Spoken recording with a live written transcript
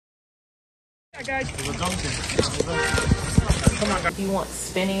If you want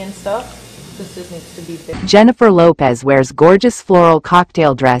spinning and stuff, this just needs to be big. Jennifer Lopez wears gorgeous floral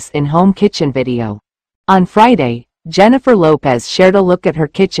cocktail dress in home kitchen video. On Friday, Jennifer Lopez shared a look at her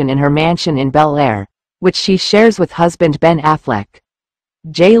kitchen in her mansion in Bel Air, which she shares with husband Ben Affleck.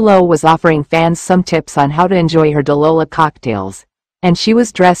 J.Lo was offering fans some tips on how to enjoy her Dolola cocktails, and she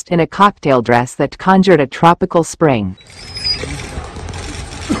was dressed in a cocktail dress that conjured a tropical spring.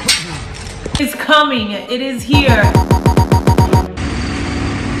 It's coming. It is here.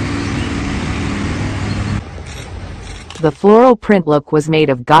 The floral print look was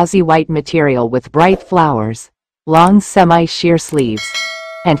made of gauzy white material with bright flowers, long semi-sheer sleeves,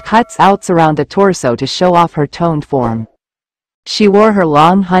 and cutouts around the torso to show off her toned form. She wore her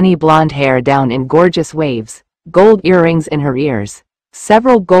long honey blonde hair down in gorgeous waves, gold earrings in her ears,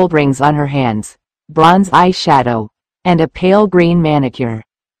 several gold rings on her hands, bronze eyeshadow, and a pale green manicure.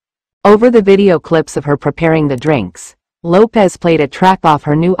 Over the video clips of her preparing the drinks, Lopez played a track off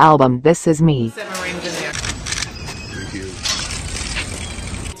her new album This Is Me.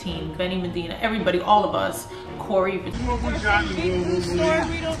 Team, Benny Medina, everybody, all of us, Corey.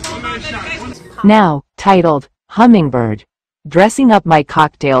 Now, titled, Hummingbird. Dressing up my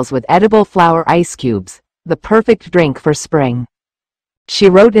cocktails with edible flower ice cubes, the perfect drink for spring. She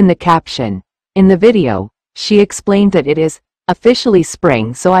wrote in the caption. In the video, she explained that it is officially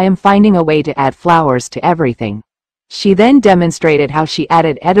spring, so I am finding a way to add flowers to everything. She then demonstrated how she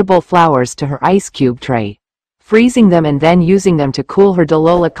added edible flowers to her ice cube tray, freezing them and then using them to cool her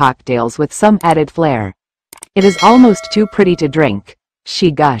Dolola cocktails with some added flair. It is almost too pretty to drink,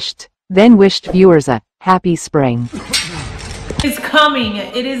 she gushed, then wished viewers a happy spring. It's coming.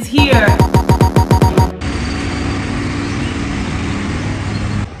 It is here.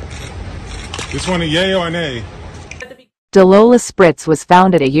 This one a yay or an A? Dolola Spritz was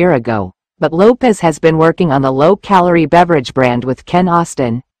founded a year ago, but Lopez has been working on the low-calorie beverage brand with Ken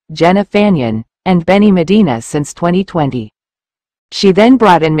Austin, Jenna Fanyon, and Benny Medina since 2020. She then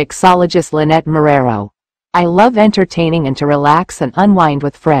brought in mixologist Lynette Marrero. I love entertaining and to relax and unwind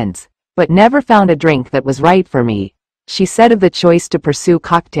with friends, but never found a drink that was right for me, she said of the choice to pursue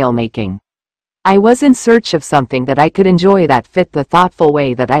cocktail making. I was in search of something that I could enjoy that fit the thoughtful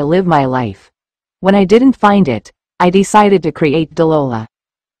way that I live my life. When I didn't find it, I decided to create Dolola.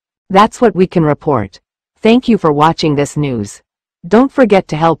 That's what we can report. Thank you for watching this news. Don't forget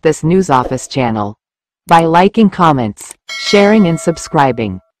to help this news office channel by liking, comments, sharing and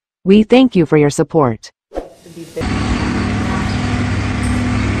subscribing. We thank you for your support.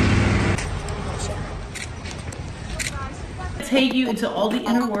 Take you into all the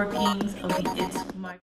inner workings of the It's My